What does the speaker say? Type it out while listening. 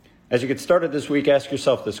As you get started this week, ask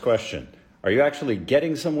yourself this question. Are you actually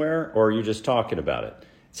getting somewhere, or are you just talking about it? It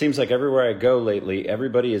seems like everywhere I go lately,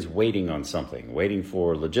 everybody is waiting on something, waiting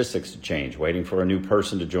for logistics to change, waiting for a new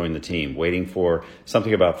person to join the team, waiting for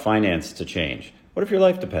something about finance to change. What if your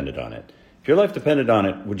life depended on it? If your life depended on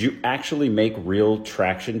it, would you actually make real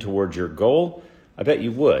traction towards your goal? I bet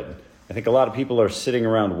you would. I think a lot of people are sitting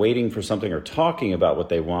around waiting for something or talking about what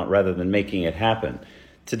they want rather than making it happen.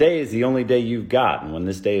 Today is the only day you've got, and when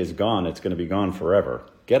this day is gone, it's going to be gone forever.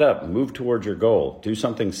 Get up, move towards your goal. Do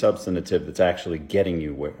something substantive that's actually getting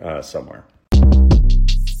you somewhere.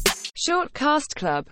 Shortcast Club.